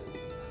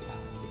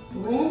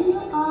 When you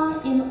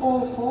are in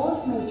all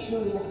fours, make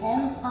sure your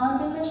hands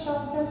under the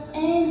shoulders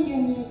and your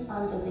knees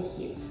under the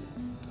hips.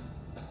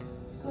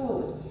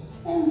 Good.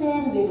 And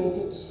then we're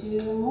ready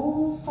to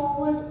move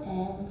forward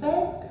and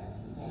back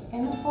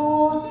and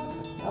forth,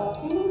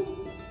 rocking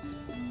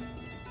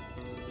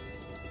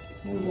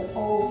in the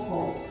all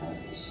fours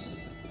position.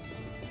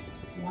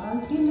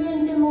 Once you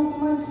learn the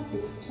movement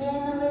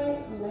externally,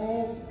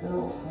 let's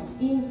go from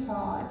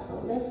inside. So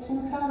let's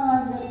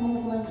synchronize that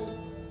movement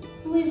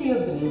with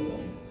your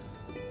breathing.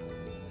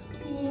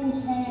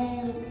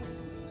 Inhale,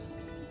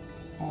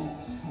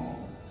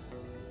 exhale.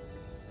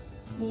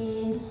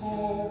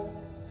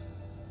 Inhale,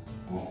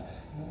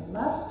 exhale.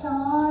 Last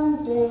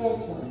time, there,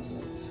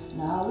 Jojo.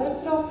 Now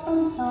let's rock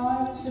from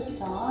side to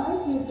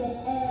side with the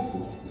head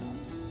movement.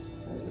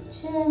 So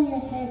you turn your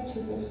head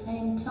to the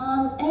same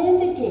time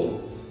and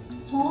again.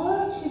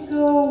 Try to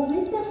go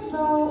with the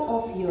flow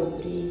of your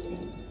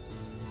breathing.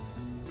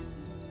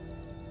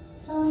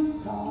 From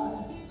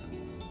side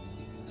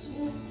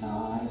to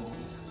side.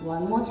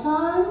 One more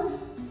time.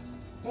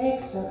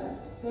 Excellent.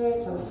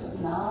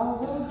 Now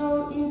we'll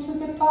go into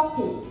the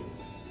puppy.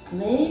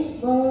 Place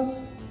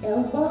both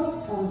elbows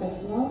on the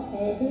floor,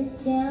 head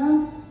is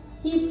down,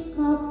 hips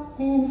up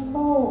and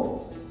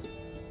hold.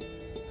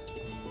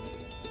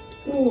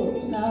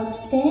 Good. Now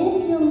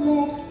extend your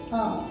left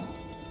arm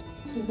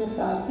to the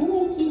front. You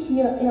may keep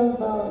your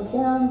elbow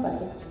down,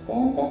 but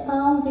extend the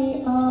arm.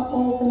 We are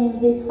opening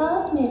the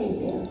heart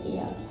meridian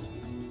here.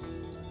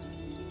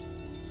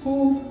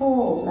 And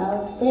hold.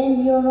 Now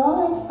extend your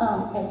right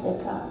arm at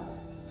the front.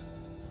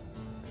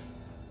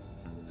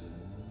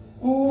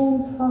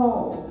 And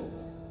hold.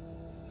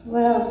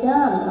 Well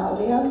done. Now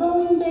we are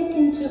going back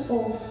into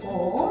all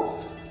fours.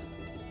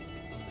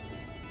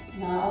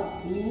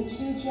 Now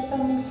into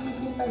Japanese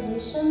sitting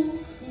position,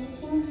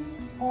 sitting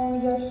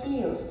on your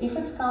heels. If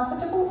it's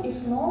comfortable,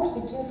 if not,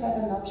 we do have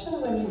an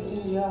option when you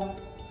bring your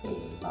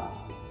hips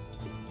up.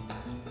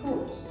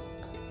 Good.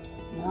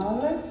 Now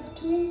let's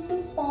twist the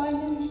spine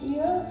in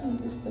here in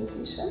this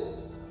position.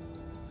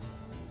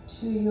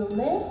 To your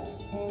left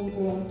and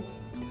then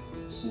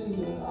to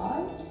your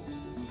right.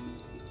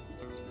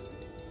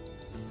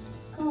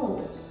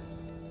 Good.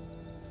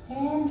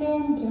 And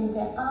then bring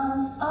the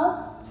arms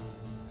up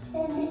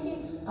and the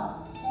hips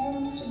up.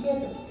 Hands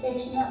together,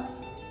 stretching up.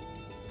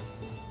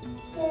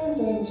 And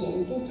then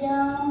gently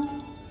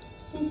down,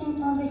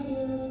 sitting on the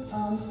heels,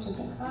 arms to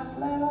the heart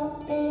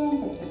level,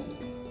 and again.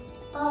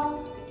 Up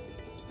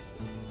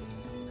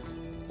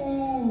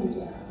and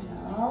down.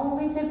 Now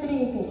with the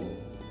breathing.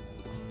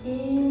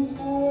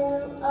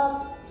 Inhale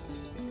up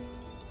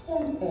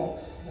and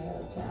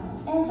exhale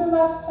down. And the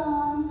last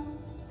time.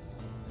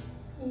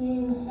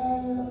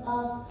 Inhale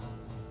up,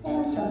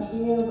 and from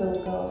here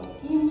we'll go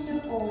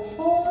into all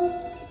fours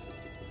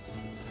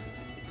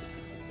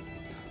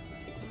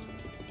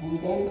and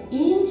then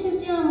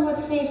into downward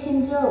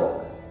facing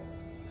dog.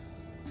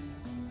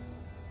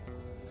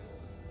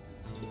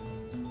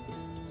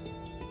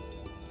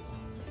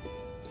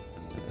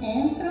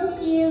 And from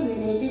here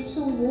we're ready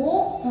to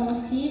walk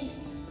on feet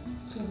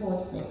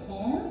towards the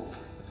hands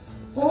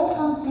or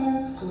on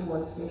hands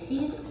towards the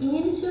feet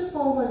into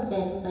forward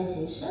bend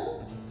position.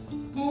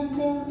 And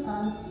then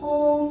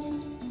unfold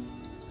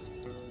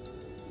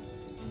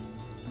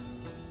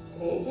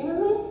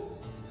gradually.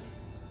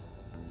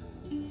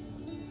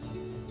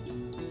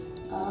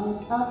 Arms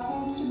up,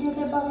 hands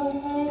together above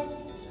your head,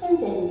 and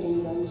then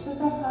bring them to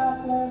the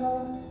heart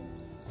level.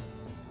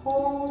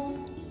 hold,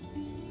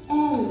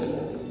 and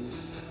release.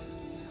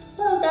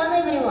 Well done,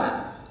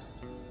 everyone.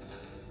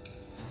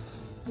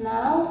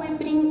 Now we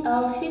bring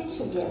our feet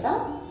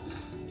together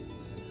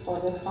for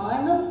the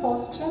final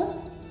posture.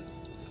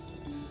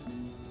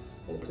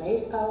 We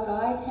place our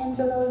right hand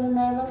below the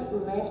navel,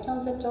 left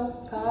on the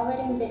top,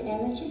 covering the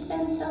energy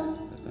center.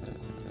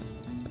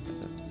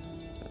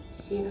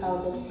 See how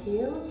that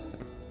feels,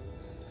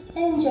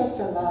 and just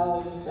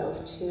allow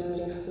yourself to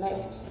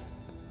reflect.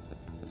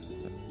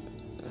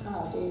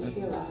 How do you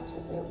feel after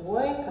the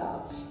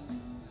workout?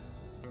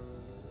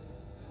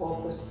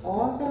 Focus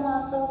on the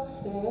muscles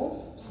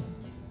first.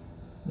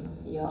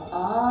 Your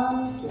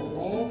arms, your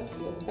legs,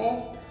 your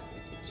back,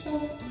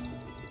 chest,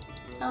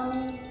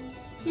 tummy,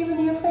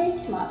 even your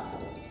face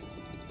muscles.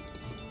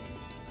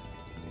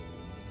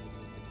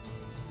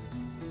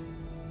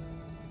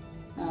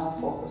 Now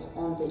focus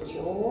on the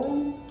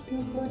joints,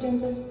 including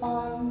the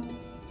spine.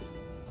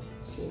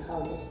 See how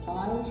the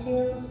spine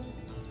feels.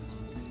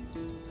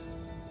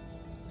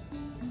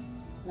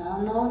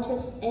 Now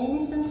notice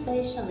any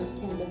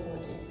sensations in the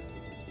body.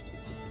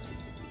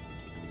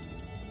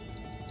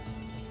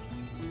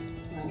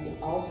 Maybe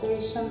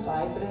pulsation,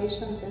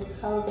 vibrations, that's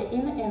how the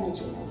inner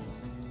energy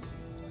moves.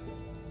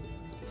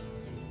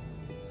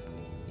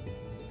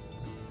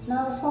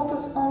 Now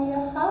focus on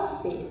your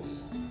heartbeat.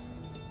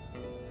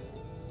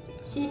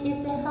 See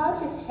if the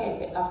heart is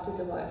happy after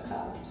the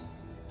workout.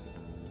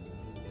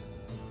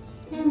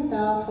 And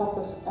now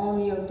focus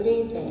on your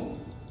breathing.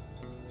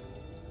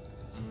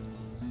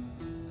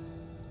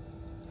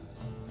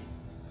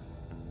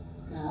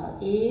 Now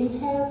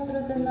inhale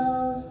through the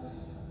nose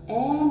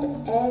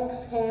and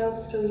exhale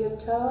through your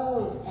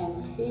toes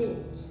and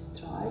feet.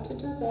 Try to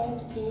do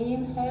that.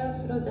 Inhale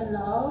through the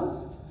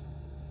nose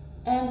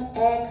and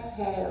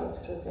exhale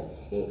through the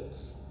feet.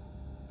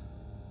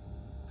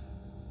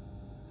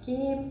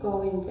 Keep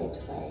going that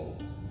way.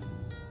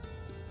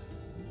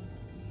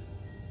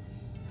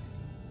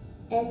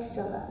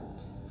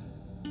 Excellent.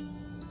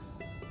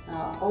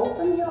 Now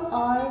open your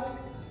eyes.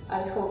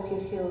 I hope you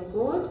feel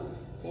good.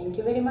 Thank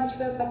you very much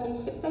for your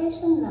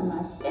participation.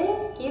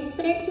 Namaste. Keep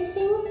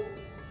practicing.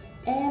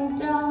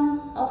 And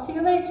I'll see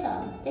you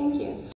later. Thank you.